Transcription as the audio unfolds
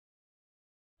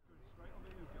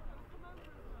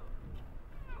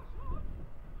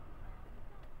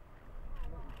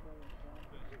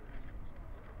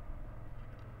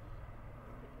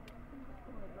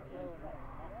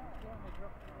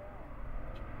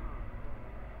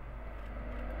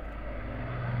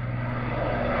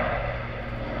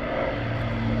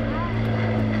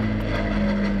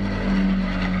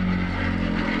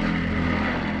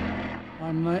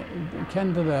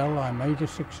Ken Duddell. I'm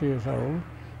 86 years old,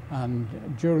 and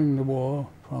during the war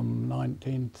from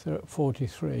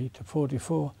 1943 to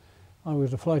 44, I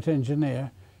was a flight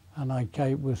engineer, and I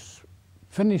was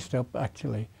finished up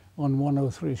actually on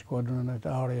 103 Squadron at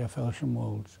RAF Elsham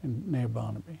Wolds near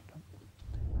Barnaby.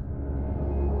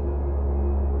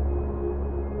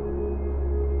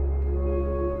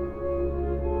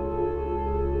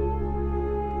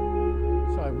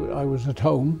 So I was at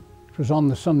home. It was on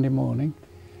the Sunday morning,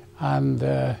 and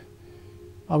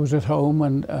I was at home,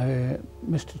 and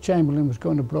Mr. Chamberlain was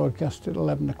going to broadcast at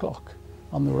 11 o'clock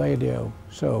on the radio.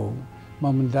 So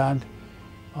Mum and Dad,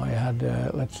 I had,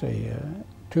 let's say,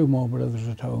 2 more brothers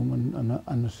at home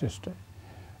and a sister.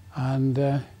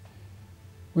 And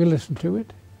we listened to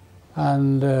it,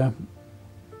 and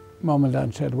Mum and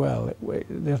Dad said, well,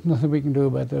 there's nothing we can do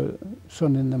about the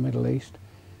son in the Middle East,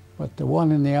 but the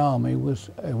one in the army was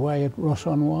away at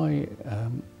Ross-on-Wye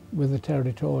with the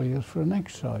territorials for an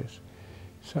exercise.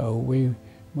 So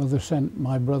Mother sent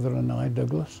my brother and I,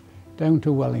 Douglas, down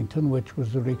to Wellington, which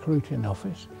was the recruiting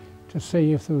office, to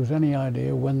see if there was any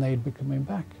idea when they'd be coming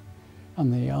back.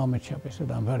 And the army chap, he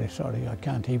said, I'm very sorry, I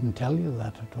can't even tell you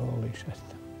that at all, he said.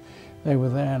 They were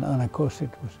there, and of course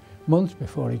it was months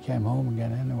before he came home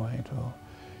again anyway at all.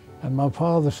 And my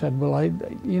father said, well,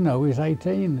 you know, he's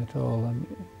 18 at all, and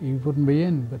he wouldn't be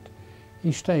in, but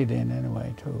he stayed in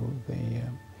anyway till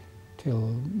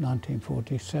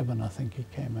 1947, I think he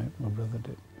came out, my brother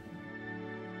did.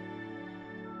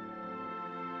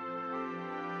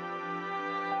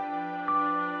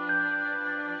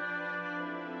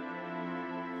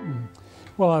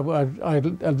 Well,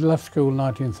 I'd left school in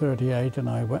 1938, and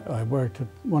I worked at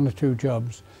 1 or 2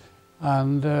 jobs.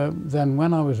 And then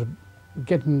when I was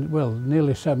getting, well,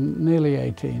 nearly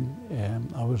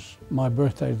 18, my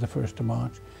birthday is the 1st of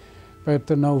March. About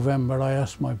the November, I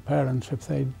asked my parents if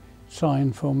they'd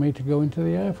sign for me to go into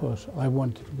the Air Force. I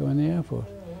wanted to go in the Air Force.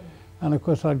 And of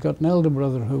course, I'd got an elder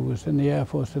brother who was in the Air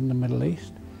Force in the Middle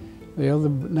East. The other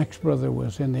next brother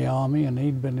was in the Army, and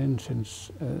he'd been in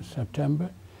since September.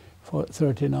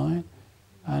 39,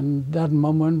 and Dad and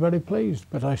Mum weren't very pleased,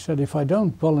 but I said if I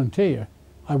don't volunteer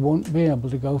I won't be able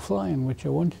to go flying, which I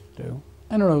wanted to do.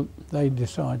 Anyway, they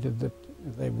decided that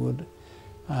they would,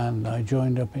 and I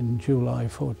joined up in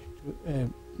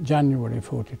January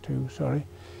 42, sorry,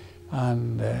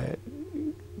 and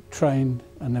trained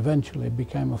and eventually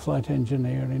became a flight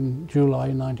engineer in July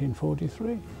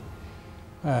 1943.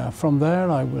 From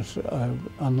there I was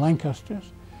on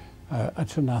Lancasters at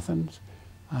St Athens,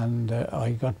 and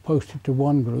I got posted to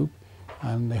one group,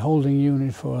 and the holding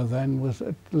unit for then was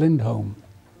at Lindholm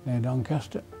near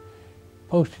Lancaster.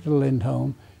 Posted to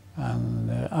Lindholm, and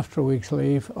after a week's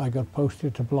leave I got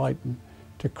posted to Brighton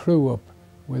to crew up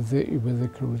with the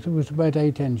crews. There was about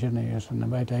 8 engineers and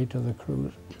about 8 other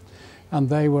crews, and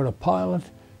they were a pilot,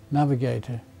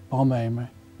 navigator, bomb aimer,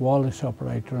 wireless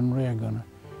operator and rear gunner.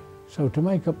 So to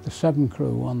make up the 7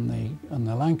 crew on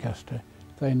the Lancaster,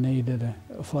 they needed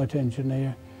a flight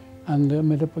engineer and a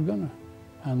mid-upper gunner.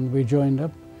 And we joined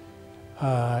up,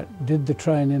 did the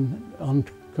training on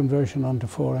conversion onto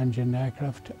 4-engine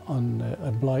aircraft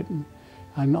at Brighton.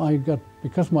 And I got,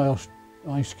 because my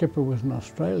skipper was an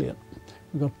Australian,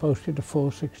 we got posted to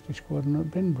 460 Squadron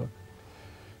at Binbrook.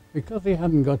 Because he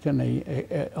hadn't got any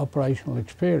operational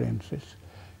experiences,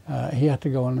 he had to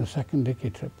go on a second dicky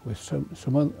trip with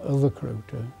some other crew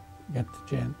to get to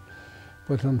Jen.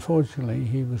 But unfortunately,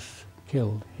 he was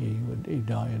killed. He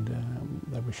died.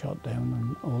 They were shot down,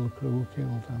 and all the crew were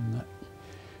killed. And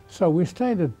so we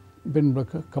stayed at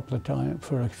Binbrook a couple of times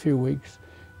for a few weeks.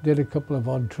 Did a couple of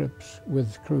odd trips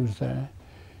with crews there.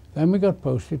 Then we got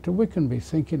posted to Wickenby,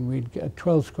 thinking we'd get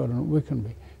 12th Squadron at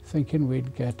Wickenby, thinking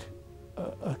we'd get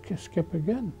a skip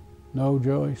again. No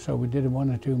joy. So we did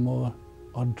 1 or 2 more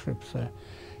odd trips there.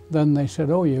 Then they said,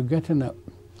 "Oh, you're getting a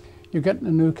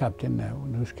new captain now, a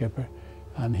new skipper."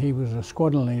 And he was a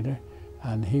squadron leader,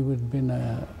 and he had been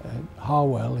at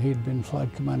Harwell. He'd been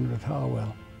flight commander at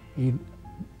Harwell.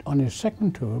 On his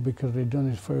second tour, because he'd done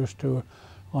his first tour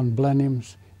on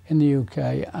Blenheims in the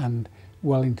UK and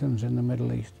Wellingtons in the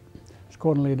Middle East.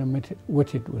 Squadron leader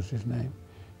Whitted was his name.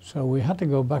 So we had to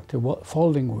go back to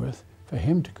Foldingworth for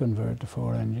him to convert to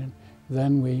 4-engine.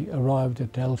 Then we arrived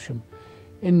at Elsham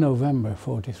in November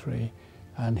 43,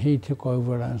 and he took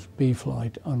over as B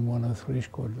flight on 103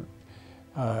 Squadron.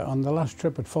 On the last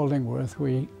trip at Foldingworth,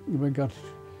 we got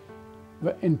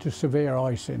into severe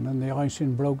icing, and the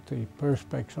icing broke the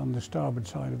perspex on the starboard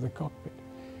side of the cockpit.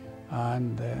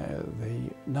 And the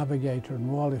navigator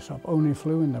and wireless op only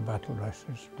flew in the battle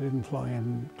dressers, didn't fly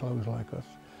in clothes like us,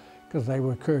 because they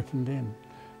were curtained in.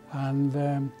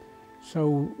 And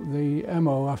So the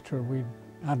MO, after we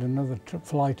had another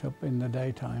flight up in the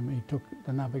daytime, he took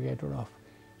the navigator off.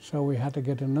 So we had to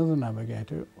get another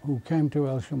navigator who came to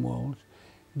Elsham Walls,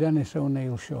 Dennis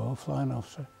O'Neill Shaw, flying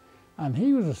officer, and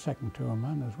he was a second tour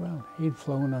man as well. He'd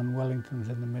flown on Wellingtons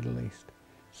in the Middle East.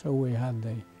 So we had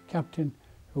the captain,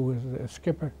 who was a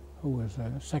skipper, who was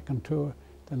a second tour,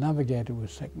 the navigator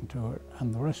was second tour,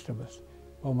 and the rest of us,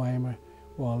 bomb aimer,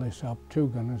 Wallace up, two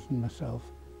gunners and myself,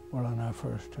 were on our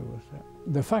first tours.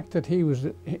 The fact that he was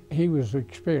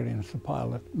experienced, the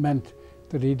pilot, meant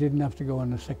that he didn't have to go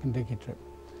on a second dicky trip.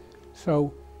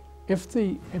 So if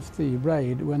the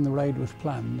raid, when the raid was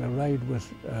planned, the raid was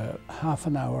half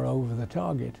an hour over the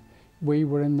target, we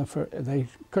were in the they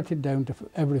cut it down to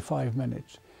every 5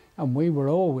 minutes, and we were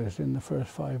always in the first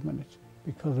 5 minutes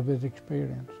because of his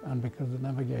experience and because of the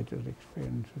navigator's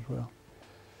experience as well.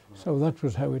 So that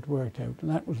was how it worked out,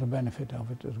 and that was the benefit of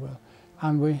it as well.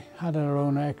 And we had our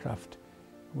own aircraft.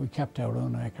 We kept our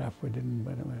own aircraft, we didn't,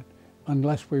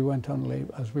 unless we went on leave,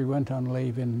 as we went on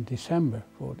leave in December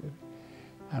 40.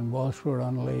 And whilst we were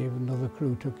on leave, another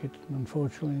crew took it, and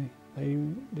unfortunately they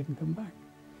didn't come back.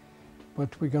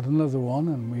 But we got another one,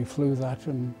 and we flew that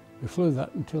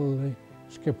until the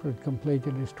skipper had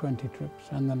completed his 20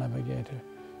 trips and the navigator.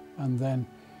 And then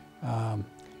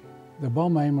the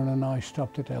bomb aimer and I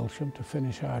stopped at Elsham to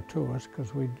finish our tours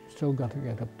because we'd still got to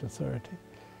get up to 30.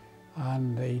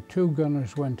 And the two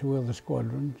gunners went to other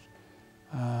squadrons,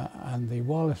 and the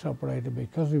Wallace operator,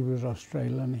 because he was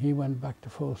Australian, he went back to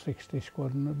 460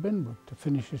 Squadron at Binbrook to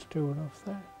finish his tour off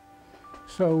there.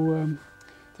 So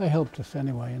they helped us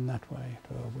anyway in that way.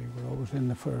 So we were always in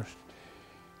the first.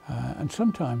 And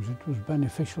sometimes it was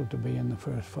beneficial to be in the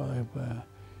first five.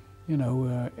 You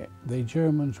know, the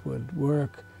Germans would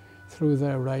work through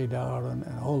their radar and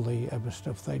all the other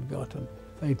stuff they'd got, and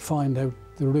they'd find out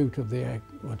the route of the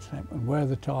and where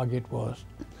the target was.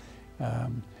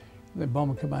 The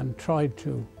Bomber Command tried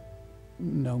to,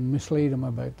 mislead them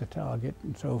about the target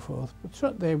and so forth, but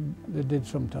so they did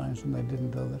sometimes and they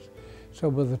didn't others. So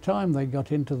by the time they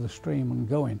got into the stream and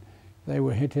going, they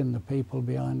were hitting the people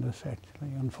behind us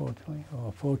actually, unfortunately,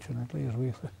 or fortunately as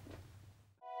we say.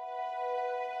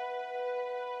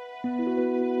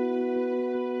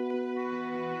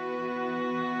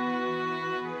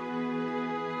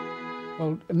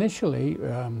 Well, initially,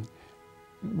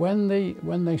 when they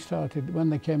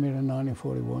came here in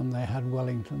 1941, they had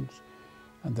Wellingtons,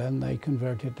 and then they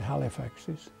converted to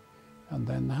Halifaxes, and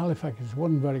then the Halifaxes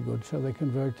wasn't very good, so they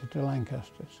converted to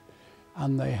Lancasters,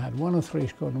 and they had 103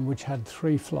 Squadron, which had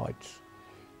 3 flights,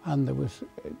 and there was,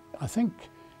 I think,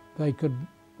 they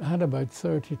had about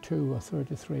 32 or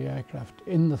 33 aircraft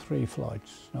in the 3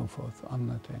 flights, so forth, on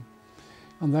the thing,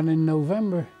 and then in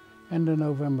November. End of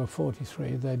November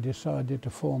 43, they decided to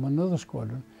form another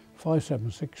squadron,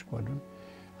 576 Squadron,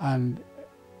 and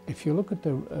if you look at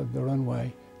the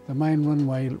runway, the main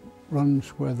runway runs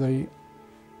where the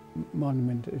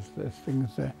monument is, this thing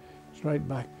is there, straight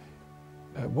back.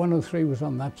 103 was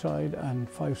on that side and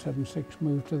 576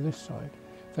 moved to this side.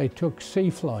 They took C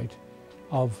flight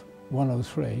of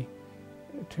 103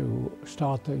 to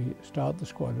start the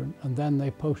squadron, and then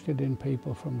they posted in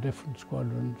people from different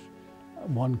squadrons,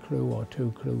 1 crew or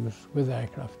 2 crews with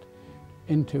aircraft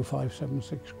into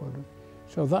 576 Squadron.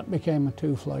 So that became a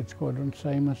 2-flight squadron,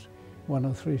 same as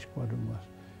 103 Squadron was.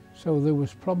 So there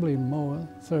was probably more,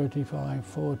 35,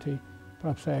 40,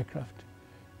 perhaps aircraft.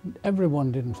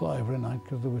 Everyone didn't fly every night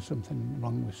because there was something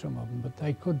wrong with some of them, but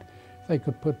they could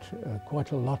put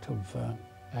quite a lot of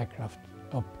aircraft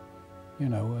up,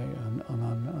 on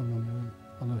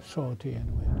a sortie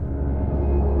anyway.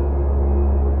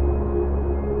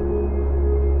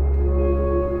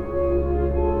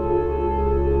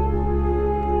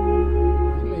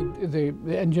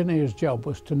 The engineer's job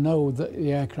was to know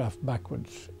the aircraft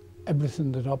backwards,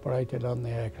 everything that operated on the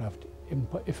aircraft,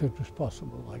 if it was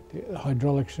possible, like the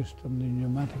hydraulic system, the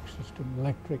pneumatic system,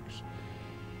 electrics,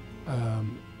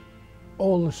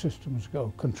 all the systems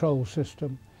go, control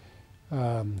system.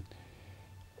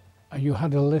 You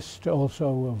had a list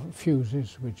also of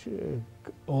fuses, which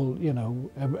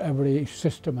every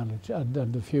system had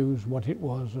the fuse, what it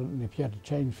was, and if you had to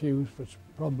change fuse for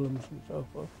problems and so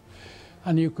forth.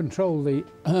 And you control the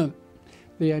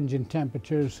engine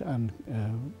temperatures and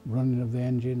running of the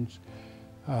engines.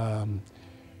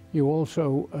 You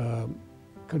also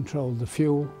control the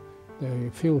fuel.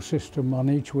 The fuel system on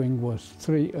each wing was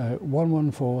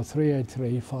 114,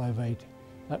 383, 580.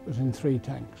 That was in 3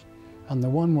 tanks. And the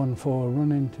 114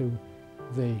 run into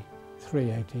the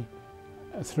 380,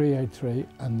 383,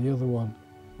 and the other one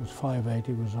was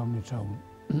 580, was on its own.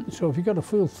 So if you got a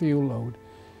full fuel load,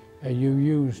 you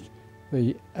used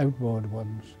the outboard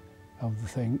ones of the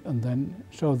thing, and then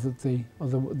so that the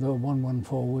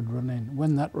 114 would run in.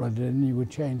 When that ran in, you would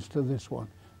change to this one.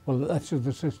 Well, that's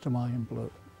the system I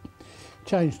employed.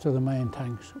 Change to the main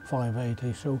tanks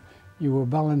 580, so you were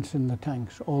balancing the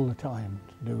tanks all the time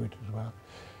to do it as well.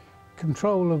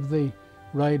 Control of the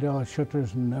radar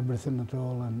shutters and everything at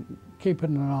all, and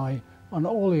keeping an eye on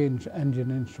all the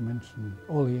engine instruments and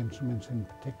all the instruments in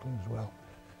particular as well.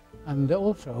 And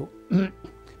also,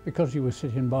 because you were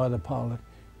sitting by the pilot,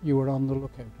 you were on the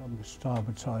lookout on the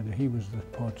starboard side, he was the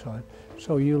port side.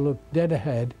 So you looked dead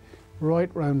ahead, right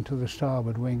round to the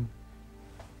starboard wing,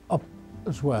 up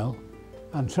as well,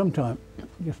 and sometimes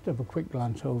just have a quick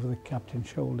glance over the captain's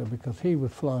shoulder, because he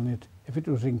was flying it, if it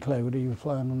was in cloud, he was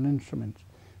flying on instruments.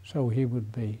 So he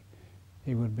would be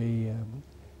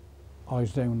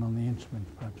eyes down on the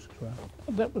instruments perhaps as well.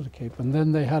 That was a keep. And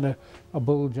then they had a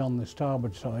bulge on the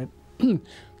starboard side,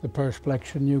 the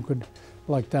perspection, you could,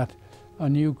 like that,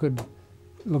 and you could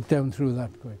look down through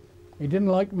that quick. He didn't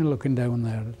like me looking down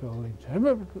there at all. He'd say,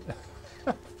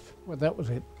 well, that was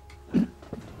it.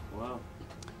 Wow.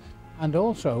 And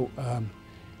also,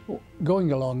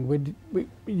 going along,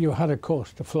 you had a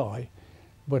course to fly,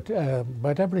 but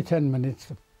every 10 minutes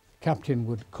the captain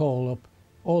would call up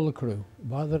all the crew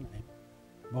by their name,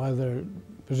 by their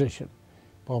position,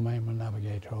 bombman,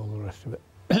 navigator, all the rest of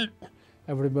it.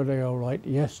 Everybody all right?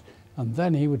 Yes. And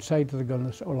then he would say to the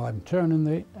gunners, well, I'm turning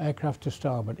the aircraft to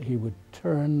starboard. He would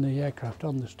turn the aircraft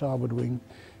on the starboard wing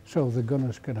so the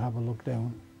gunners could have a look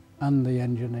down, and the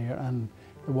engineer and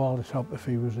the wireless hop if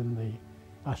he was in the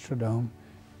Astrodome,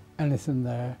 anything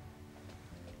there.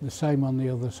 The same on the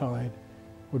other side.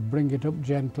 Would bring it up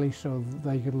gently so that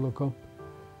they could look up,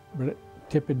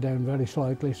 tip it down very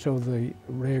slightly so the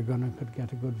rear gunner could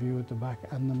get a good view at the back,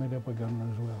 and the mid-upper gunner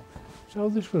as well. So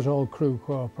this was all crew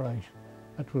cooperation.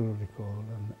 That was what it called,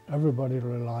 and everybody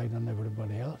relied on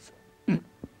everybody else.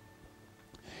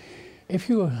 If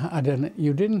you had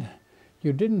you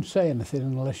didn't say anything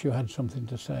unless you had something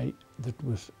to say that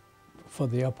was for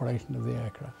the operation of the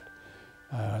aircraft.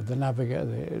 The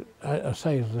navigator, I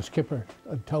say as the skipper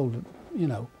had told it, you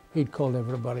know, he'd called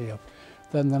everybody up.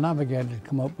 Then the navigator would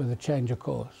come up with a change of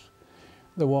course.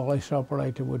 The wireless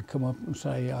operator would come up and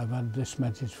say, I've had this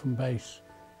message from base,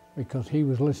 because he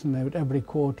was listening out every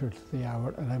quarter to the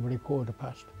hour and every quarter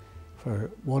past. For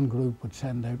one group would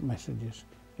send out messages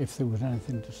if there was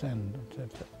anything to send,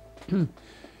 etc.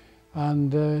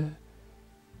 And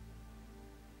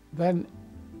then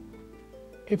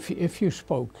if you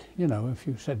spoke, you know, if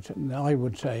you said something, I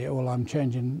would say, well, I'm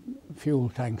changing fuel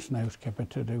tanks now, skipper,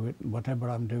 to do it, whatever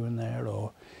I'm doing there,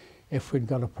 or if we'd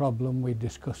got a problem, we'd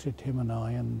discuss it, him and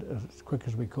I, and as quick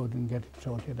as we could, and get it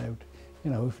sorted out.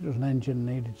 You know, if it was an engine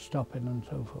needed stopping and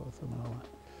so forth and all that.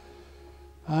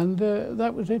 And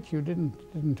that was it. You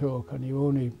didn't talk, and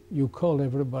you called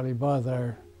everybody by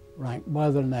their rank, by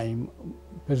their name,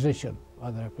 position, by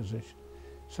their position.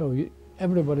 So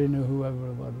everybody knew who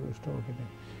everybody was talking to.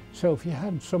 So if you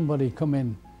had somebody come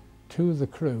in to the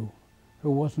crew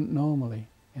who wasn't normally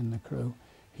in the crew,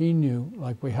 he knew,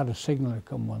 like we had a signaller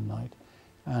come one night,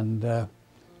 and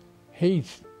he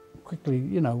quickly,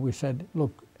 you know, we said,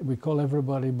 look, we call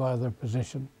everybody by their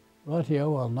position.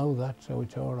 Rightio, I'll know that, so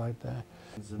it's all right there.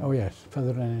 Oh yes,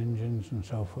 feathering engines and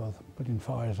so forth, putting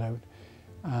fires out.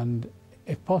 And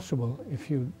if possible, if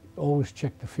you always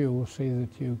check the fuel, see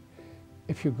that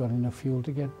if you've got enough fuel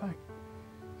to get back.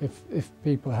 If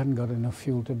people hadn't got enough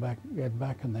fuel to get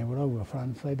back and they were over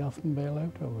France, they'd often bail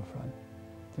out over France.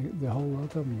 The whole lot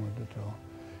of them would at all.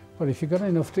 But if you get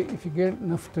enough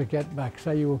to get back,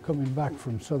 say you were coming back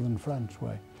from southern France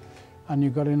way, and you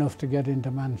got enough to get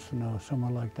into Manson or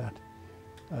somewhere like that,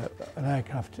 an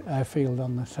airfield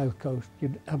on the south coast,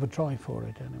 you'd have a try for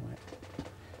it anyway.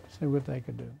 See what they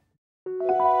could do.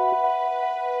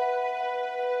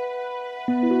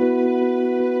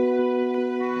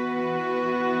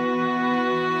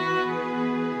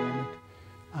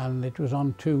 And it was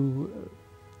on two,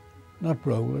 not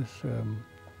rollers,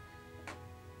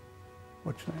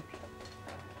 what's that?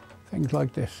 Things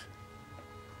like this.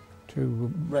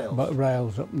 Two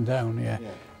rails up and down, yeah.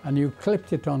 And you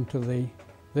clipped it onto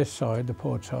this side, the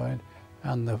port side,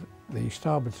 and the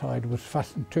starboard side was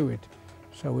fastened to it.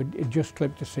 So it just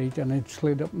clipped the seat and it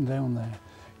slid up and down there.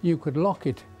 You could lock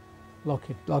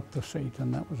the seat,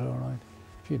 and that was all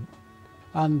right.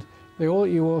 And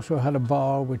you also had a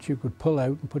bar which you could pull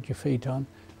out and put your feet on,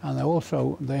 and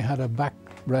they had a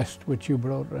backrest which you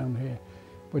brought around here.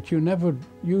 But you never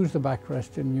used the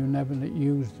backrest, and you never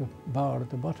used the bar at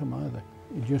the bottom either.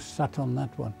 You just sat on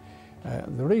that one.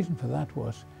 The reason for that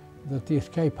was that the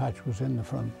escape hatch was in the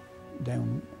front,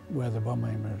 down where the bomb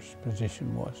aimer's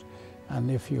position was. And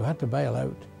if you had to bail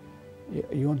out,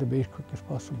 you want to be as quick as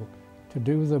possible. To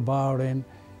do the bar in,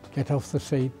 get off the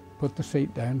seat, put the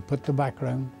seat down, put the back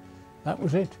round, that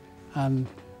was it. And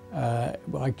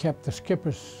I kept the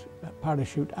skipper's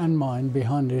parachute and mine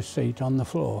behind his seat on the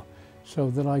floor so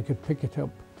that I could pick it up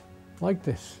like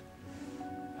this.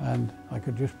 And I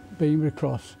could just beam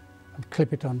across and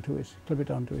clip it onto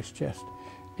his chest,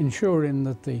 ensuring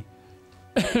that the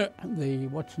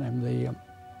the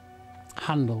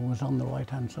handle was on the right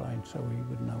hand side, so he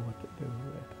would know what to do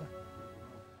later.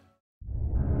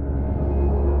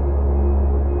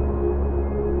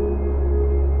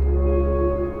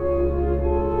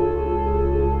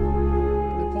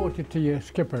 Reported to your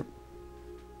skipper,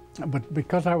 but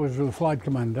because I was the flight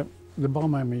commander, the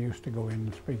bomb aimer used to go in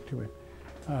and speak to him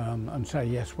and say,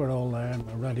 yes, we're all there and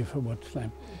we're ready for what's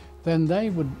name. Then they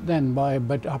would, by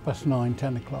about 9:30,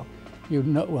 10 o'clock, you'd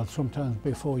know, well, sometimes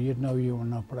before, you'd know you were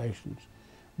in operations,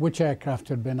 which aircraft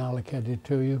had been allocated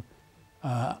to you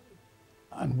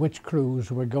and which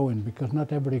crews were going, because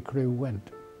not every crew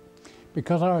went.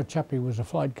 Because our chappie was a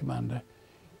flight commander,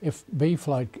 if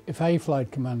A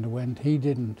flight commander went, he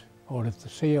didn't, or if the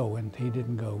CO went, he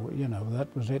didn't go. You know,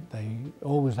 that was it. They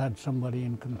always had somebody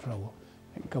in control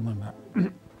and coming back.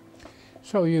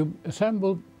 So you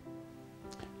assembled,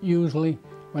 usually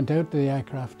went out to the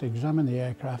aircraft, examined the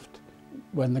aircraft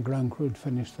when the ground crew had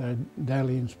finished their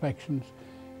daily inspections,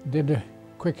 did a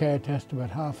quick air test about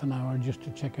half an hour just to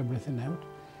check everything out,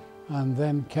 and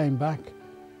then came back,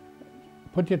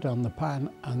 put it on the pan,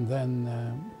 and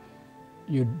then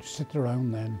you'd sit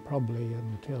around then probably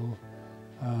until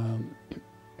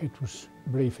it was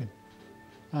briefing.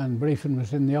 And briefing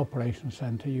was in the operations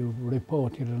centre. You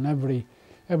reported, and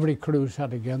every cruise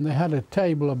had a gun. They had a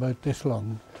table about this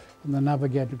long, and the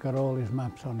navigator got all his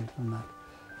maps on it and that.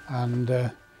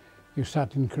 And you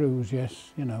sat in cruise,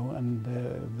 yes, you know, and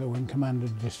the wing commander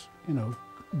just, you know,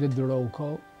 did the roll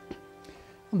call.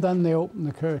 And then they opened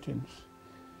the curtains,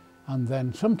 and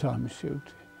then sometimes shoot.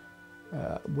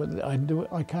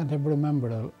 I can't ever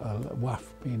remember a WAF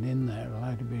being in there,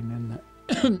 allowed to be in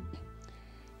there.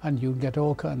 And you'd get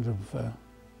all kinds of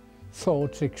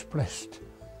thoughts expressed.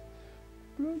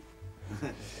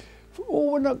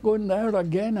 Oh, we're not going there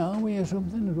again, are we, or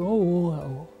something?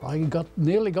 Oh, I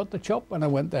nearly got the chop when I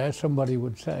went there, somebody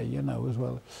would say, you know, as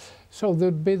well. So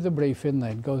there'd be the briefing,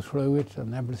 they'd go through it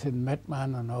and everything, met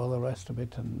man and all the rest of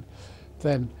it, and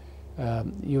then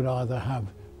you'd either have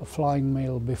a flying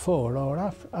meal before or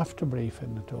after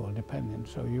briefing, at all, depending.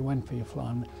 So you went for your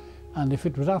flying, and if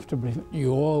it was after briefing,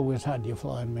 you always had your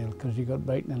flying meal because you got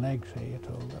bacon and eggs here, you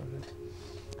told us.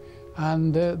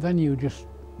 And then you just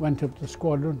went up to the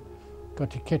squadron,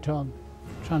 got your kit on,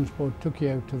 transport took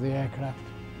you out to the aircraft,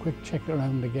 quick check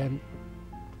around again,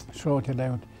 sorted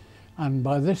out. And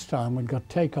by this time we'd got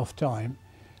takeoff time,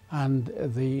 and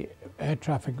the air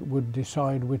traffic would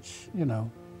decide which, you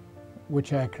know,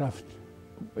 which aircraft.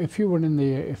 If we were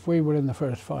in the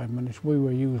first 5 minutes, we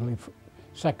were usually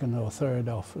second or third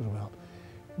off as well.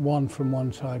 One from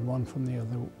one side, one from the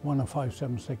other. One of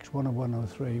 576, one of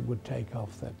 103 would take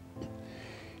off then.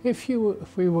 If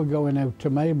we were going out to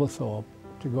Mablethorpe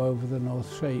to go over the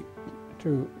North Sea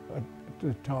to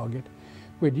the target,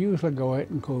 we'd usually go out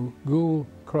and go Goole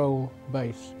Crowle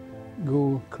Base,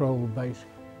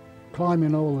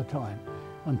 climbing all the time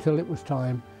until it was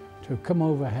time to come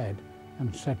overhead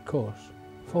and set course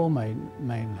for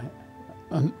mainland.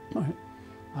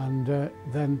 And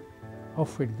then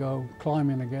off we'd go,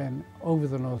 climbing again over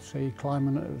the North Sea,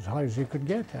 climbing as high as you could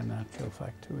get, in actual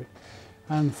fact, to it,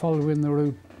 and following the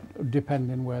route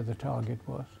depending where the target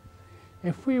was.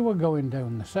 If we were going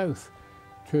down the south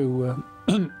to,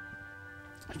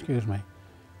 excuse me,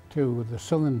 to the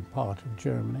southern part of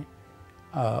Germany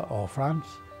or France,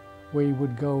 we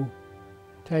would go,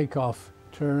 take off,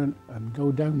 turn and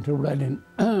go down to Reading,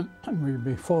 and we'd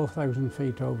be 4,000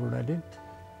 feet over Reading.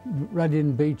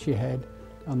 Reading, Beachy Head,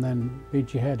 and then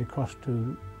Beachy Head across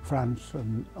to France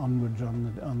and onwards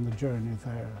on the journey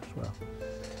there as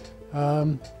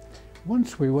well.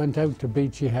 Once we went out to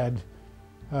Beachy Head,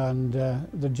 and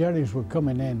the Jerrys were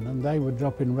coming in, and they were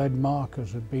dropping red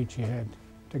markers at Beachy Head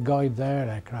to guide their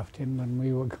aircraft in when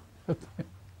we were going.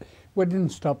 We didn't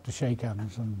stop to shake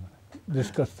hands and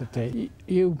discuss the tea.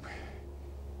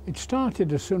 It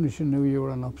started as soon as you knew you were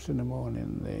on ups in the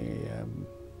morning.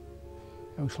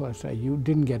 How shall I say, you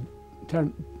didn't get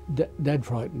dead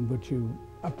frightened, but you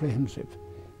apprehensive.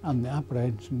 And the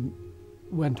apprehension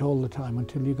went all the time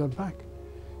until you got back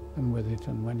and with it,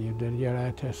 and when you did your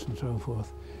air tests and so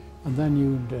forth. And then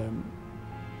you'd,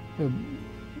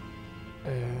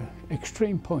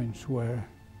 extreme points were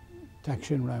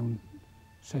taxiing round,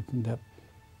 setting up,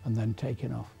 and then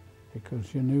taking off.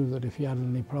 Because you knew that if you had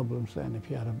any problems then, if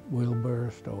you had a wheel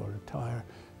burst or a tyre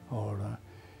or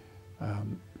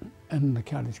end of the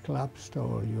carriage collapsed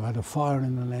or you had a fire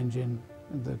in an engine,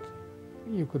 that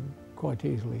you could quite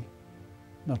easily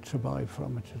not survive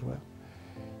from it as well.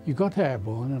 You got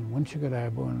airborne, and once you got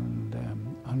airborne and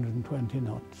 120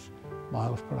 knots,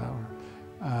 miles per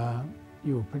hour,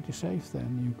 you were pretty safe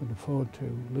then. You could afford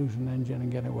to lose an engine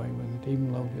and get away with it,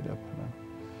 even load it up.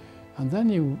 And then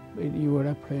you were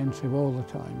apprehensive all the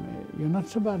time. You're not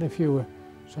so bad if you were,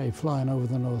 say, flying over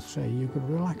the North Sea. You could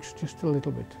relax just a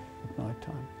little bit at night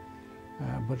time.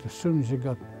 But as soon as you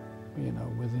got, you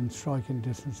know, within striking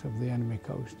distance of the enemy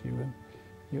coast,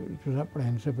 it was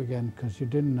apprehensive again, because you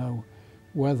didn't know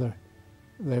whether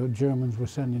the Germans were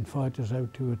sending fighters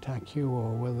out to attack you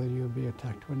or whether you'd be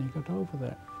attacked when you got over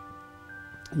there.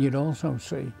 You'd also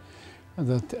see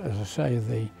that, as I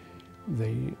say,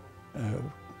 the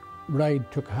raid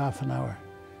took half an hour.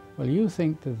 Well, you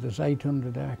think that there's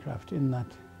 800 aircraft in that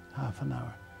half an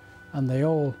hour, and they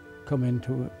all come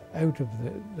into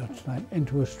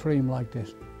a stream like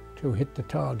this to hit the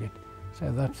target. So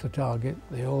that's the target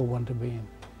they all want to be in.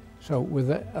 So with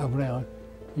Avro,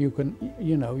 you can,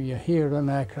 you know, you hear an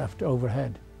aircraft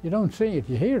overhead. You don't see it,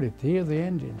 you hear it, you hear the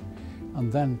engine,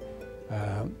 and then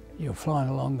you're flying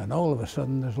along, and all of a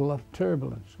sudden there's a lot of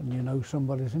turbulence, and you know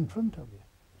somebody's in front of you.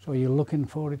 So you're looking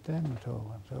for it then, and so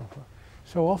forth.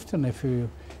 So often if you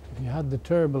had the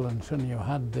turbulence and you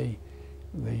had the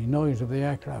noise of the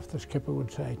aircraft, the skipper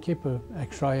would say, keep an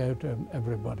X-ray out of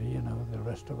everybody, you know, the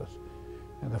rest of us,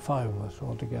 the 5 of us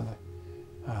all together.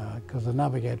 Because the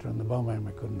navigator and the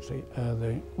bomber couldn't see,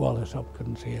 the Wallace up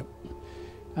couldn't see it.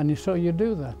 And so you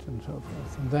do that and so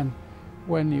forth. And then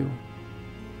when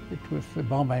it was the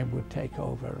bomber would take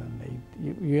over, and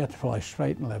you had to fly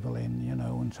straight and level in, you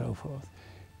know, and so forth.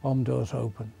 Bomb doors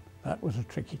open. That was a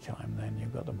tricky time then. You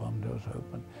got the bomb doors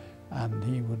open, and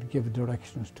he would give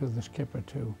directions to the skipper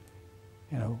to,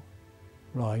 you know,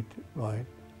 right,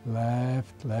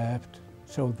 left,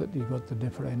 so that you got the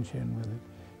differentiation with it.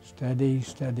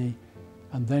 Steady,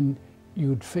 and then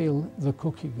you'd feel the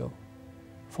cookie go.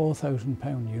 4,000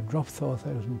 pound, you drop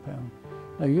 4,000 pound.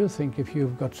 Now you think if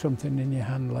you've got something in your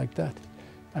hand like that,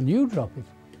 and you drop it,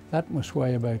 that must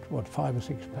weigh about, what, 5 or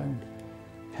 6 pounds.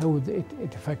 How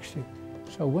it affects you.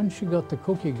 So once you got the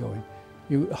cookie going,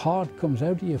 your heart comes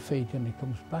out of your feet and it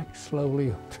comes back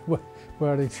slowly up to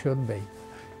where it should be.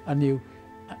 And you,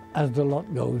 as the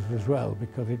lot goes as well,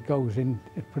 because it goes in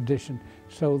position,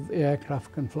 so the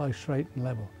aircraft can fly straight and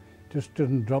level. Just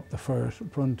doesn't drop the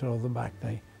front or the back,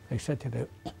 they set it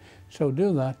out. So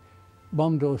do that,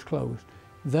 bomb doors closed.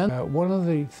 Then one of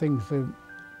the things that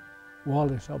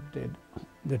Wallace up did,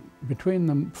 that between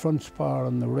the front spar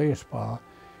and the rear spar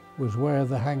was where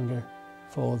the hangar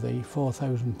for the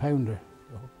 4,000 pounder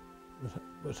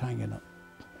was hanging up.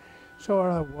 So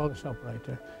our Wallace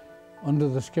operator, under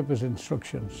the skipper's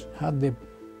instructions, had the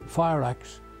fire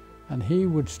axe, and he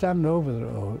would stand over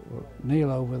or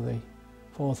kneel over the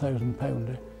 4,000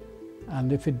 pounder,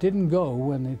 and if it didn't go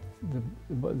when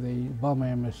the bomb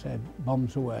aimer said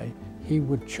bombs away, he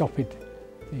would chop it,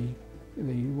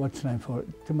 what's the name for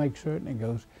it, to make certain it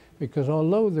goes, because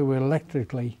although they were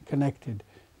electrically connected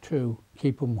to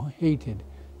keep them heated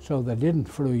so they didn't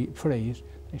freeze,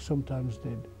 they sometimes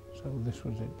did. So this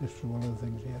was it. This was one of the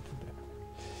things he had to do.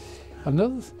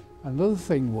 Another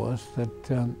thing was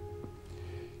that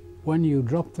when you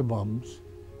dropped the bombs,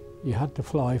 you had to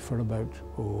fly for about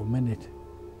a minute,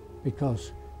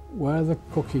 because where the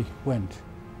cookie went,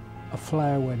 a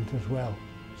flare went as well.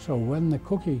 So when the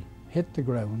cookie hit the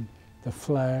ground, the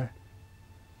flare,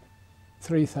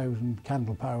 3,000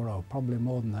 candle power, or probably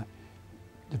more than that,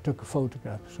 they took a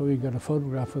photograph. So you got a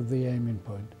photograph of the aiming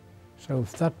point. So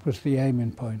if that was the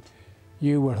aiming point,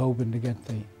 you were hoping to get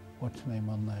the what's the name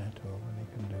on there at all, and you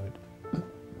can do it.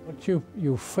 But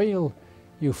you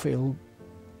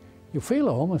feel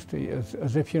almost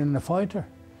as if you're in a fighter,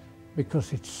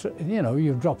 because it's, you know,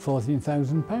 you've dropped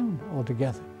 14,000 pounds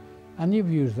altogether, and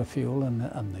you've used the fuel,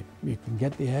 and you can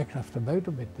get the aircraft about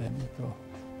a bit then.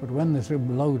 But when there's a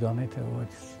load on it,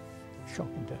 it's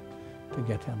shocking to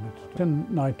get on it. In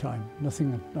night time,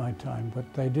 nothing at night time,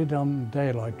 but they did on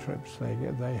daylight trips.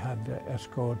 They had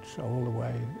escorts all the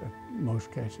way in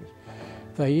most cases.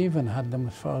 They even had them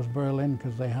as far as Berlin,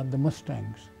 because they had the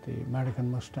Mustangs, the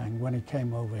American Mustang. When it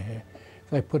came over here,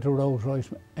 they put a Rolls-Royce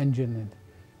engine in,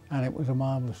 and it was a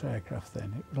marvellous aircraft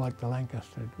then. It was like the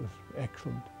Lancaster, it was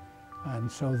excellent. And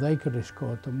so they could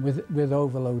escort them with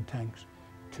overload tanks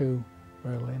to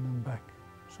Berlin and back.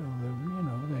 So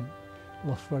they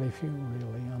lost very few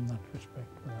really on that respect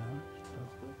with ours.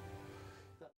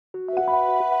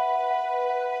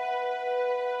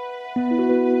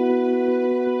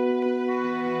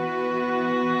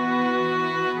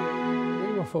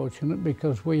 We were fortunate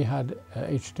because we had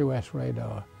H2S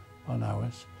radar on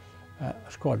ours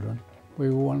squadron. We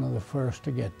were one of the first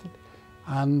to get it,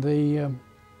 and the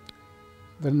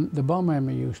bomb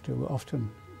aimer used to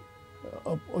often,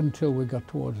 up until we got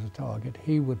towards the target,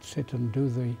 he would sit and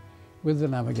do with the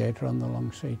navigator on the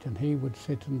long seat, and he would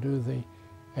sit and do the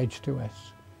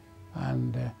H2S.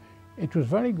 And it was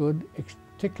very good,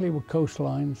 particularly with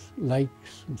coastlines,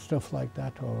 lakes and stuff like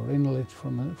that, or inlets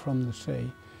from the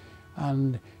sea.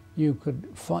 And you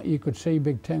could see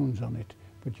big towns on it,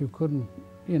 but you couldn't,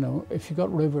 you know, if you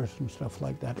got rivers and stuff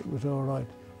like that, it was all right,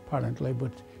 apparently,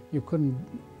 but you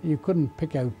couldn't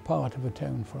pick out part of a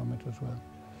town from it as well.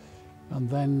 And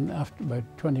then after about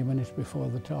 20 minutes before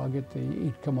the target,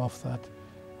 he'd come off that,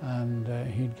 and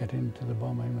he'd get into the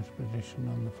bomb aimer's position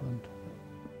on the front.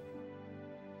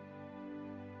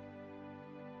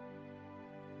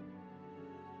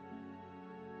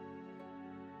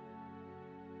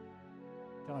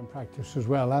 Time practice as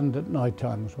well, and at night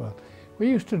time as well. We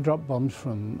used to drop bombs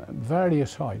from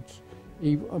various heights,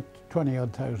 up to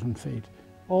 20,000 feet,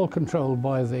 all controlled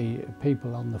by the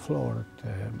people on the floor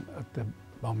at the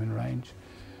bombing range.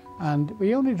 And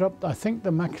we only dropped, I think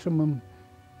the maximum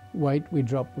weight we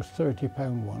dropped was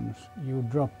 30-pound ones. You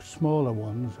drop smaller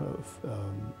ones of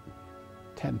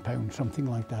 10 pounds, something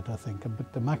like that, I think.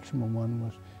 But the maximum one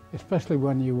was, especially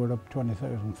when you were up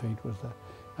 20,000 feet, was that.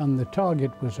 And the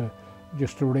target was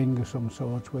just a ring of some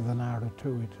sort with an arrow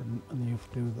to it, and you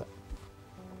have to do that.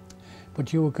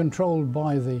 But you were controlled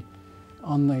by the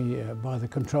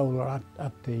controller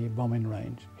at the bombing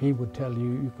range. He would tell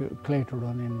you could clear to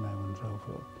run in now and so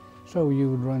forth. So you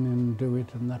would run in and do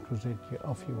it, and that was it.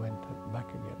 Off you went, back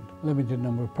again. Limited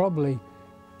number, probably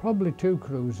 2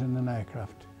 crews in an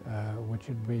aircraft, which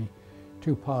would be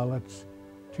 2 pilots,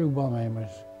 2 bomb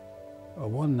aimers,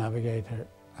 1 navigator,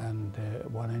 and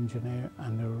 1 engineer,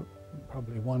 and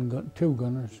probably 2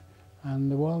 gunners,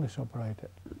 and the wireless operator.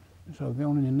 So they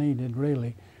only needed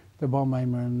really the bomb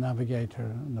aimer and navigator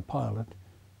and the pilot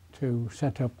to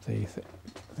set up the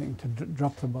thing to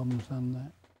drop the bombs on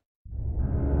there.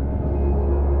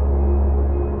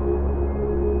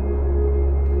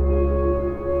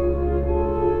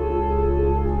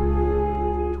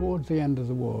 Towards the end of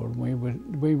the war, we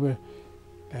were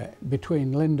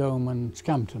between Lindome and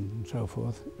Scampton and so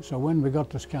forth. So when we got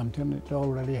to Scampton, it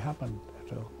already happened.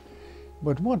 So.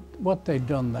 But what they'd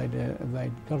done,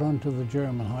 they'd got onto the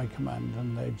German High Command,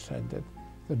 and they'd said that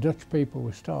the Dutch people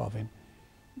were starving.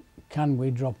 Can we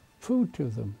drop food to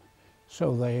them?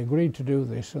 So they agreed to do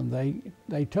this, and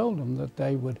they told them that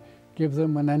they would give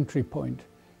them an entry point,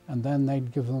 and then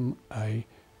they'd give them a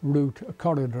route, a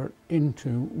corridor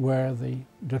into where the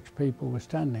Dutch people were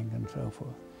standing and so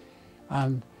forth.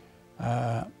 And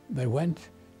they went,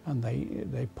 and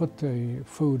they put the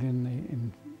food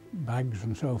in bags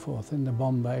and so forth in the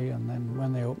bomb bay, and then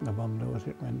when they opened the bomb doors,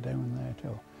 it went down there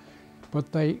too.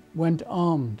 But they went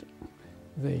armed.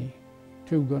 The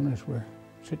 2 gunners were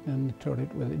sitting in the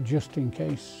turret with it just in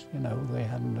case, you know, they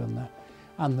hadn't done that.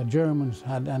 And the Germans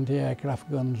had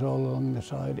anti-aircraft guns all along the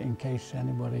side in case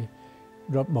anybody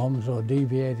dropped bombs or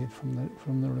deviated from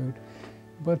the route.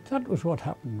 But that was what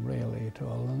happened really at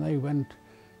all. And they went,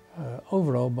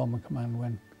 overall Bomber Command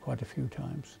went quite a few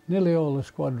times. Nearly all the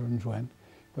squadrons went,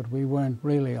 but we weren't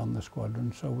really on the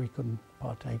squadron, so we couldn't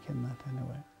partake in that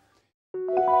anyway.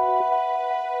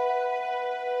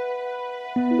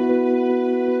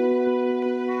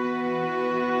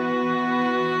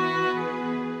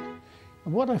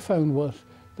 And what I found was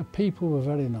the people were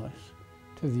very nice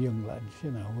to the young lads,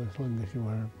 you know, as long as you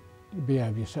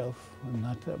behave yourself, and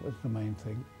that was the main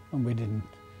thing. And we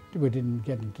didn't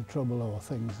get into trouble or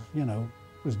things, you know,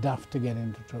 it was daft to get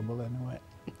into trouble anyway.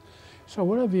 So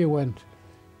wherever you went,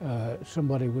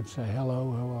 somebody would say,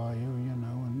 hello, how are you, you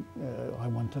know, and I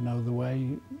want to know the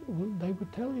way. Well, they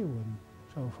would tell you and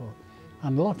so forth.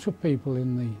 And lots of people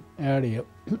in the area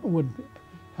would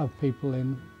have people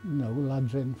in, you know,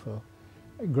 lads in for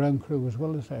ground crew as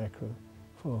well as air crew,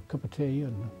 for a cup of tea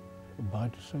and a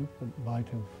bite of soup, a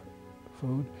bite of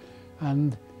food.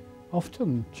 And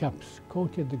often chaps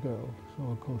courted the girl, so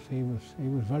of course he was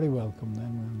very welcome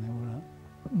then when they were out.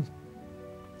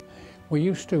 We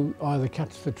used to either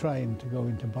catch the train to go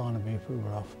into Barnaby if we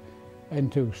were off,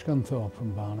 into Scunthorpe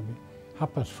from Barnaby,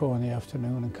 4:30 in the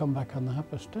afternoon, and come back on the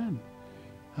 10:30.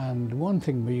 And one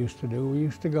thing we used to do, we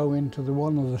used to go into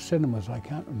one of the cinemas, I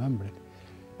can't remember it,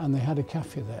 and they had a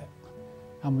cafe there.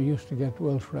 And we used to get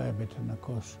Welsh rarebit, and of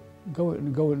course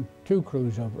going, 2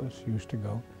 crews of us used to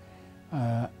go,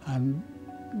 and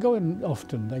going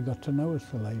often. They got to know us,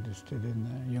 the ladies did, in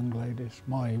there, young ladies.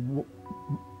 My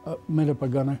mid-upper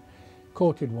gunner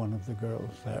courted one of the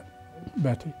girls there,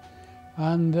 Betty,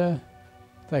 and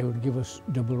they would give us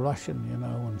double ration, you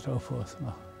know, and so forth.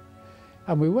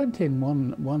 And we went in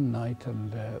one night,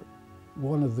 and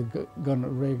one of the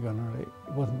rear gunner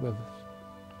wasn't with us,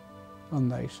 and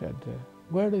they said,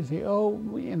 "Where is he?" "Oh,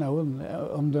 you know,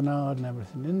 Umdanard and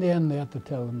everything." In the end, they had to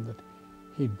tell him that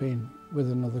he'd been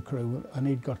with another crew and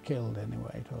he'd got killed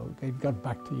anyway. He'd got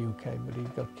back to UK, but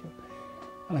he'd got killed.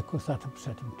 And of course that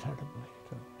upset him terribly,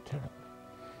 terribly.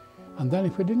 And then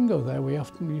if we didn't go there, we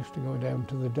often used to go down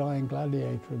to the Dying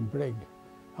Gladiator in Brigg.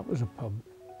 That was a pub.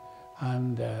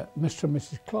 And Mr. and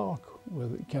Mrs. Clark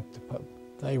kept the pub.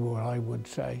 They were, I would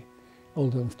say,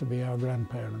 old enough to be our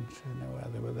grandparents, you know,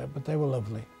 they were there, but they were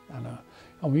lovely. And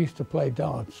we used to play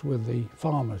darts with the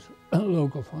farmers,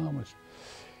 local farmers.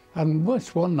 And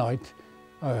one night,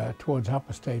 towards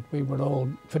Happerstate, we were all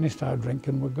finished our drink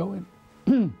and were going.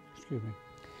 Excuse me.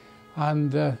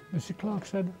 And Mr. Clark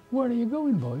said, "Where are you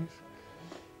going, boys?"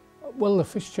 "Well, the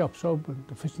fish shop's open.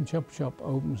 The fish and chip shop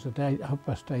opens at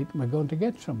 8:30, and we're going to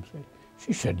get some."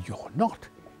 She said, "You're not."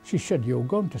 She said, "You're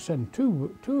going to send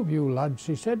two of you lads,"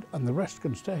 she said, "and the rest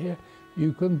can stay here.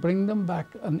 You can bring them back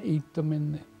and eat them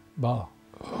in the bar."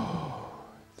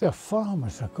 The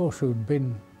farmers, of course, who'd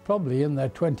been probably in there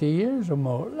 20 years or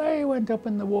more, they went up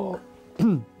in the wall.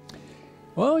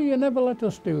 "Well, you never let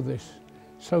us do this."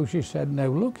 So she said, "Now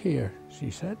look here,"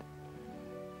 she said,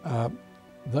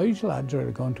 "those lads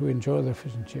are going to enjoy their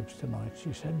fish and chips tonight,"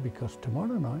 she said, "because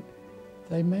tomorrow night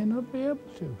they may not be able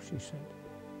to," she said.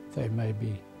 "They may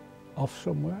be off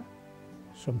somewhere,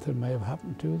 something may have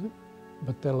happened to them,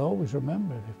 but they'll always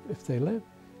remember, if they live,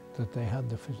 that they had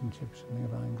the fish and chips in the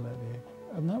Dying Gladiator."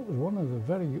 And that was one of the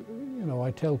very, you know,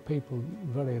 I tell people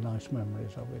very nice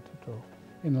memories of it at all,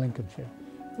 in Lincolnshire.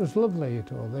 It was lovely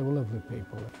at all, they were lovely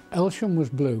people. Elsham was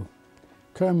blue,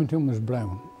 Kermington was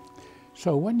brown.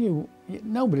 So when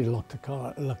nobody locked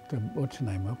what's the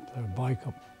name up, their bike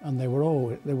up, and there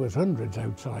was hundreds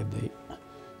outside the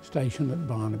station at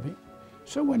Barnaby.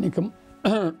 So when you come,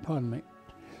 pardon me,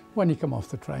 when you come off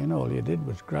the train, all you did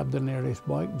was grab the nearest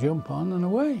bike, jump on and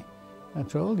away.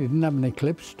 That's all. You didn't have any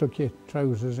clips, stuck your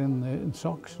trousers in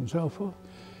socks and so forth.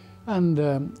 And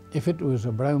if it was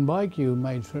a brown bike, you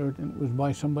made certain it was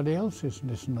by somebody else's,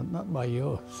 not by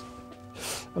yours.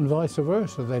 And vice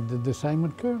versa, they did the same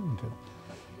at Kermington.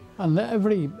 And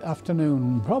every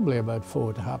afternoon, probably about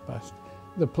 4 to 8:30,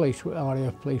 the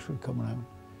RAF police would come around.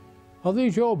 "Are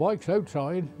these your bikes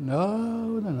outside?"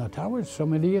 "No, they're not ours.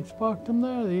 Some idiots parked them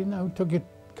there. They, you know, took your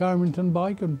Kermington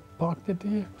bike and parked it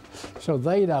here." So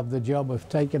they'd have the job of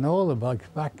taking all the bikes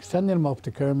back, sending them up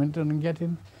to Kermington and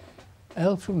getting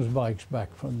Elsham's bikes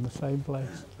back from the same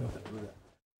place. So.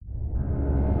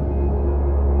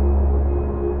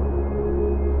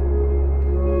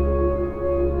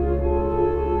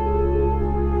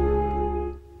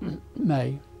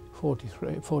 May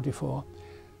 44,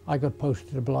 I got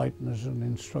posted to Blyton as an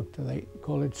instructor. They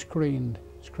call it screening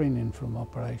from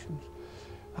operations.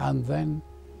 And then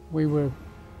we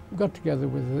got together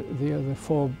with the other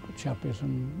 4 chappies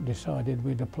and decided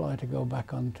we'd apply to go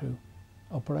back onto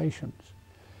operations.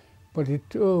 But it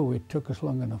took us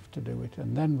long enough to do it.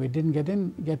 And then we didn't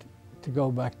get to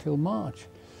go back till March.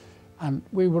 And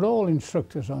we were all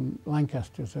instructors on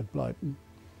Lancasters at Blyton.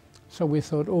 So we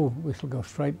thought, we shall go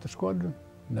straight to squadron.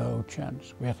 No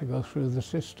chance. We had to go through the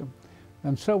system.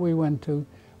 And so we went to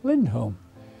Lindholm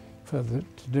to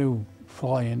do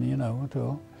flying, you know, at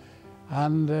all.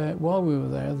 And while we were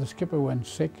there, the skipper went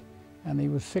sick, and he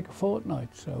was sick a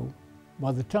fortnight. So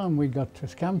by the time we got to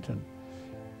Scampton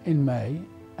in May,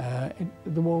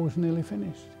 the war was nearly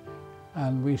finished.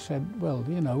 And we said, well,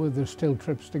 you know, there's still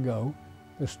trips to go.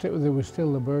 There was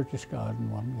still the Burgess Garden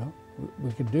one go.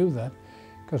 We could do that,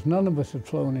 because none of us had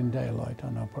flown in daylight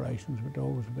on operations. We'd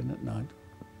always been at night.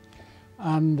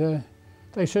 And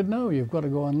they said, no, you've got to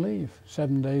go on leave,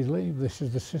 7 days leave. This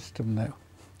is the system now.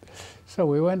 So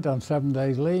we went on 7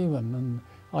 days leave, and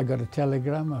I got a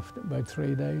telegram after about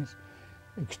 3 days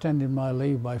extending my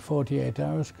leave by 48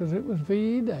 hours because it was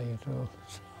VE day at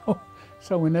all.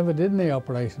 So we never did any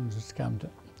operations at Scampton.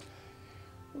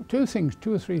 2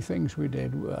 or 3 things we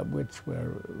did which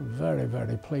were very,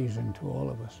 very pleasing to all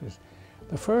of us is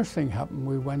the first thing happened,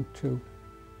 we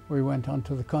went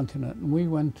onto the continent, and we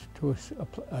went to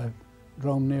a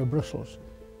drone near Brussels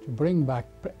to bring back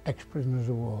ex-prisoners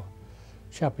of war.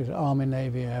 Chappies, Army,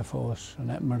 Navy, Air Force, and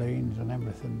Marines, and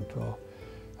everything at all.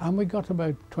 And we got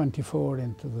about 24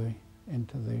 into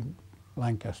the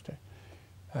Lancaster.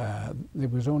 There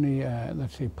was only,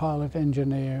 let's see, pilot,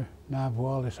 engineer, nav,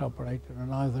 wireless operator,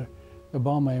 and either the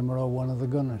bomb aimer or one of the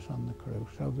gunners on the crew.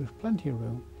 So there's plenty of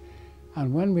room.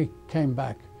 And when we came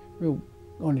back, we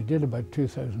only did about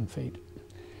 2,000 feet.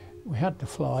 We had to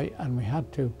fly, and we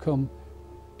had to come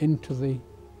into the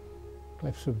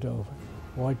cliffs of Dover,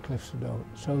 White Cliffs of Dover,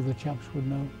 so the chaps would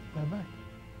know they're back.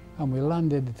 And we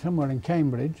landed somewhere in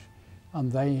Cambridge,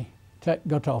 and they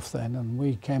got off then, and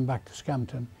we came back to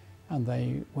Scampton, and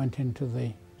they went into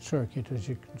the circuit, as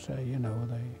you can say. You know,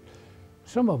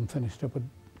 some of them finished up at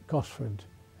Gosford.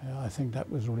 I think that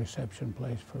was a reception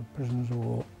place for prisoners of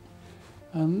war.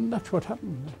 And that's what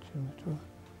happened, actually.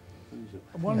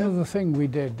 One other thing we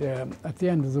did at the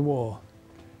end of the war,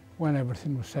 when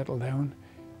everything was settled down,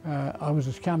 I was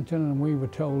at Scampton, and we were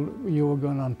told you were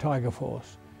going on Tiger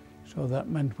Force. So that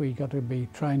meant we got to be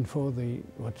trained for the,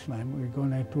 what's the name, we were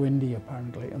going out to India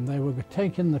apparently, and they were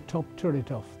taking the top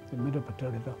turret off, the mid-upper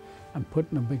turret off, and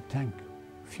putting a big tank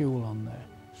fuel on there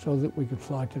so that we could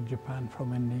fly to Japan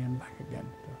from India and back again.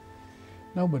 So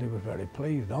nobody was very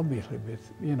pleased, obviously,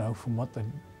 with, you know, from what they,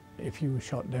 if you were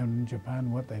shot down in Japan,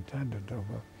 what they'd had to do.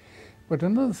 But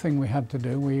another thing we had to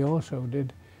do, we also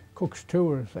did Cook's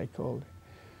Tour, as they called it,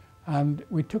 and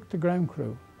we took the ground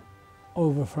crew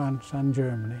over France and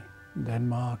Germany,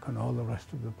 Denmark and all the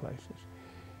rest of the places.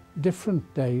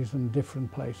 Different days and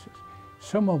different places.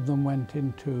 Some of them went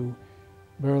into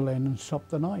Berlin and stopped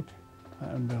the night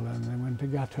in Berlin. They went to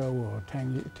Gatow or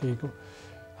Tegel,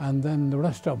 and then the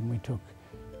rest of them we took.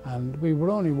 And we were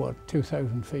only, what,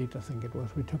 2,000 feet, I think it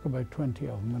was. We took about 20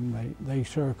 of them, and they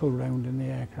circled round in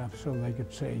the aircraft so they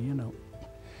could see, you know.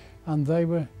 And they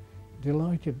were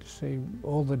delighted to see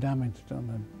all the damage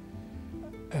done.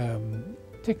 And,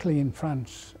 particularly in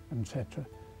France, etc.,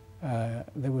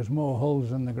 there was more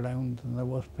holes in the ground than there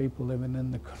was people living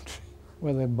in the country,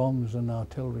 where there were bombs and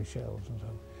artillery shells and so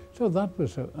on. So that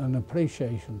was an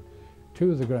appreciation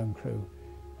to the ground crew,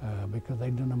 because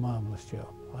they'd done a marvellous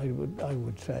job. I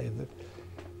would say that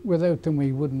without them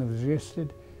we wouldn't have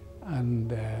existed,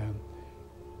 and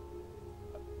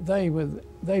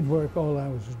they'd work all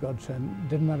hours as God sent.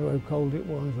 Didn't matter how cold it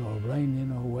was, or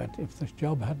raining or wet. If this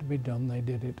job had to be done, they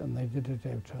did it, and they did it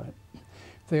outside.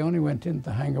 They only went into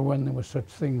the hangar when there were such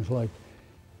things like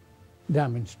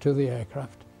damage to the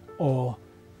aircraft, or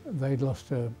they'd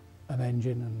lost an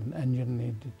engine and an engine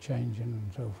needed changing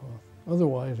and so forth.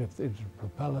 Otherwise, if it's a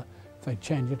propeller, they'd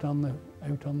change it on the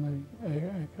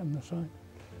side.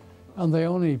 And they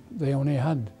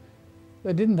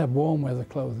didn't have warm weather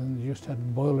clothing, they just had a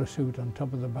boiler suit on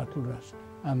top of the battle dress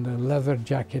and a leather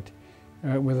jacket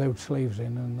without sleeves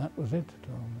in, and that was it.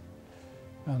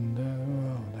 And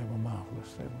they were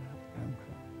marvellous, they were.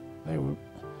 They were,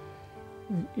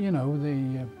 you know,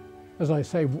 as I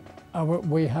say,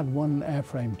 we had one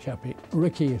airframe chappie,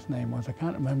 Ricky his name was, I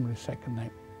can't remember his second name.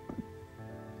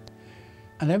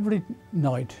 And every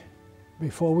night,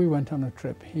 before we went on a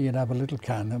trip, he'd have a little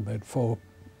can, about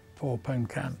four-pound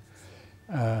can.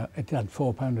 It had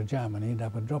 4 pounds of jam, and he'd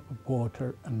have a drop of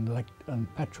water and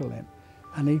petrol in.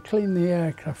 And he'd clean the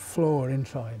aircraft floor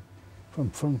inside, from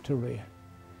front to rear.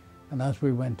 And as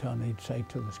we went on, he'd say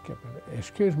to the skipper,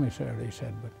 "Excuse me, sir," he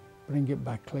said, "but bring it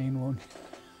back clean, won't you?"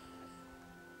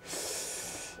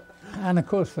 And of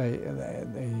course,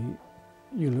 you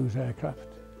lose aircraft,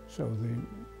 so the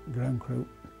ground crew,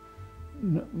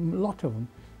 a lot of them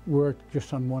worked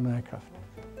just on one aircraft.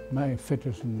 My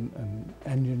fitters and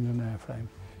engines and airframes,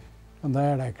 and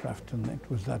their aircraft, and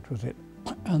that was it.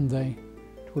 And it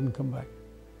wouldn't come back.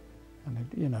 And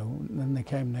you know, then they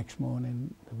came next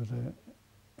morning, there was an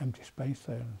empty space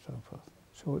there and so forth.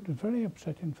 So it was very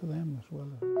upsetting for them as well.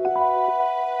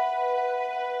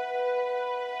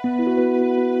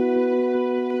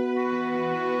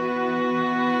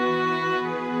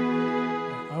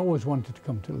 I always wanted to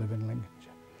come to live in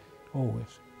Lincolnshire,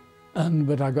 always.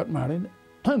 But I got married.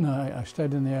 And I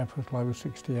stayed in the Air Force till I was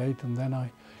 68, and then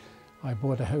I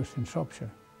bought a house in Shropshire,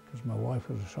 because my wife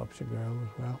was a Shropshire girl as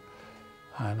well.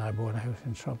 And I bought a house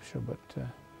in Shropshire, but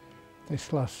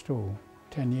this last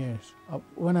 10 years.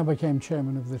 When I became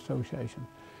chairman of the association,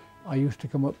 I used to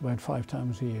come up about 5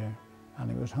 times a year,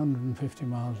 and it was 150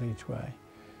 miles each way.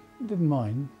 I didn't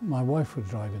mind. My wife was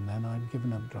driving then, I'd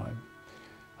given up driving.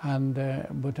 And,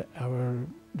 but our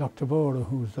Dr. Vora,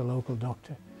 who's the local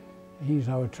doctor, he's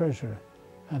our treasurer.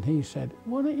 And he said,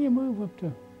 "Why don't you move up to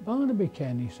Barnaby,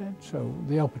 Ken?" he said. So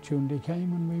the opportunity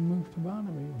came and we moved to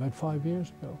Barnaby about 5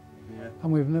 years ago. Yeah.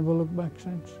 And we've never looked back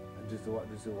since. And does the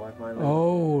wife mind?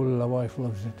 Oh, the wife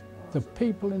loves it. The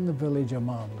people in the village are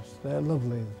marvellous. They're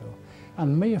lovely though.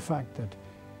 And mere fact that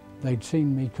they'd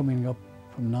seen me coming up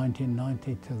from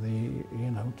 1990 to the,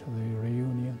 you know, to the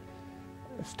reunion,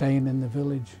 staying in the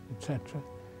village, etc.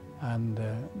 And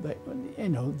they, you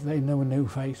know, they know a new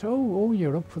face. Oh,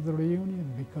 you're up for the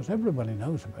reunion, because everybody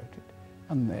knows about it.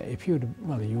 And if you'd,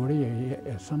 well, you were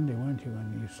here Sunday, weren't you?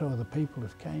 And you saw the people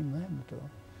that came then.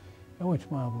 Oh, it's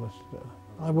marvellous.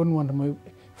 I wouldn't want to move.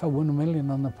 If I won $1 million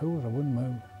on the pool, I wouldn't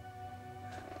move.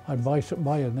 I'd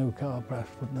buy a new car,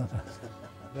 perhaps, but not.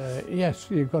 Yes,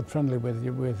 you got friendly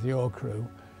with your crew,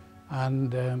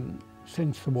 and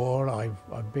since the war,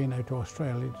 I've been out to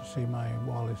Australia to see my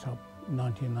Wallace up in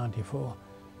 1994,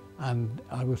 and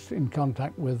I was in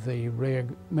contact with the rear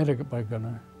middle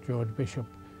gunner, George Bishop,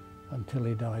 until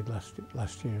he died last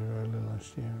year, early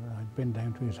last year. I'd been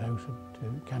down to his house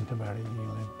at Canterbury, he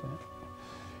lived there.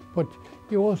 But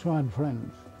you also had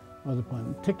friends,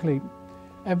 particularly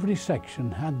every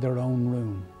section had their own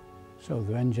room. So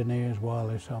the engineers,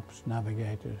 wireless ops,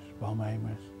 navigators, bomb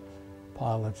aimers,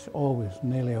 pilots,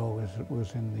 nearly always it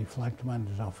was in the flight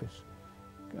commander's office,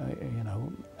 you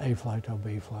know, A flight or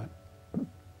B flight.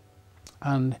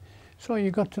 And so you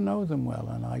got to know them well,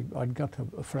 and I'd got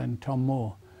a friend, Tom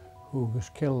Moore, who was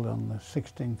killed on the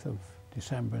 16th of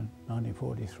December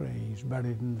 1943. He's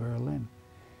buried in Berlin.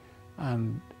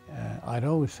 And I'd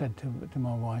always said to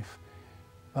my wife,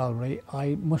 Valerie,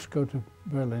 I must go to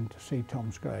Berlin to see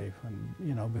Tom's grave, and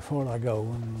you know, before I go,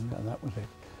 and that was it.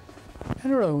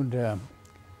 And around,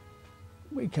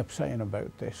 we kept saying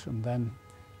about this, and then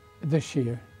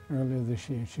earlier this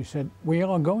year, she said, we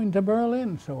are going to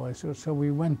Berlin. So I said, so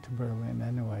we went to Berlin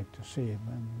anyway to see him,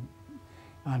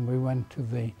 and we went to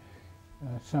the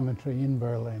cemetery in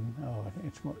Berlin. Oh,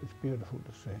 it's beautiful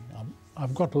to see.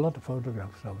 I've got a lot of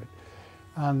photographs of it,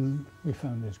 and we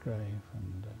found his grave,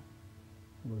 and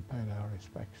we paid our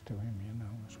respects to him, you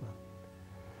know, as well.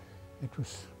 It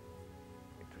was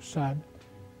sad,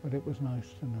 but it was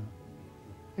nice to know.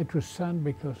 It was sad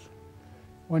because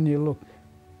when you look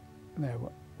there,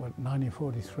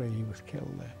 1943 he was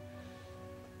killed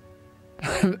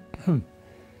there.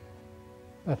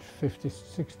 That's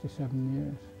 67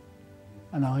 years.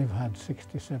 And I've had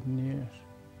 67 years,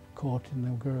 courting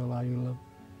the girl I love,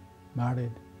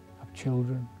 married, have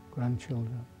children,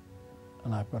 grandchildren,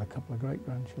 and I've got a couple of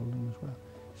great-grandchildren as well.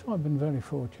 So I've been very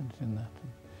fortunate in that.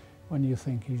 And when you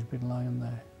think he's been lying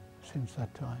there since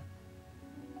that time,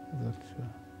 that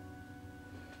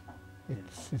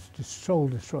it's just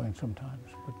soul-destroying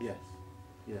sometimes. But yes,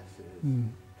 it is.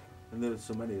 And there were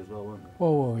so many as well, weren't there?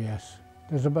 Oh yes.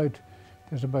 There's about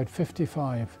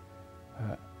 55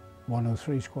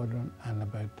 103 Squadron and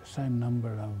about the same number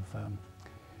of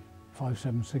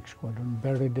 576 Squadron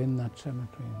buried in that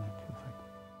cemetery in that